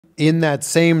in that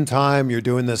same time you're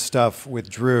doing this stuff with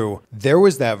Drew, there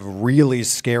was that really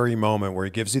scary moment where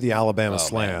he gives you the Alabama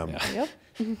slam. Man, yeah.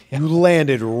 Yep. You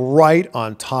landed right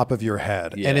on top of your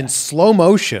head. Yeah. And in slow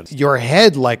motion, your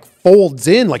head like folds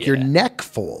in, like your neck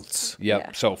folds. Yep.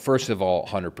 Yeah. So first of all,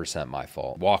 100% my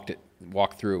fault.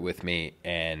 Walked through it with me,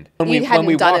 and He when hadn't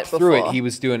we done walked it through it, before. he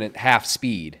was doing it half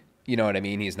speed. You know what I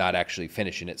mean? He's not actually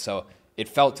finishing it. So it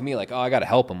felt to me like, oh, I got to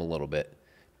help him a little bit,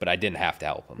 but I didn't have to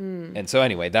help him. And so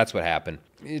anyway, that's what happened.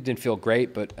 It didn't feel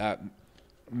great, but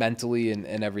mentally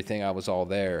and everything, I was all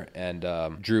there. And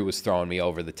Drew was throwing me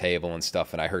over the table and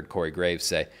stuff, and I heard Corey Graves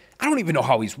say, I don't even know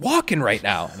how he's walking right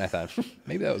now. And I thought,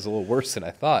 maybe that was a little worse than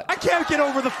I thought. I can't get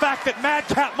over the fact that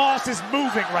Madcap Moss is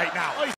moving right now.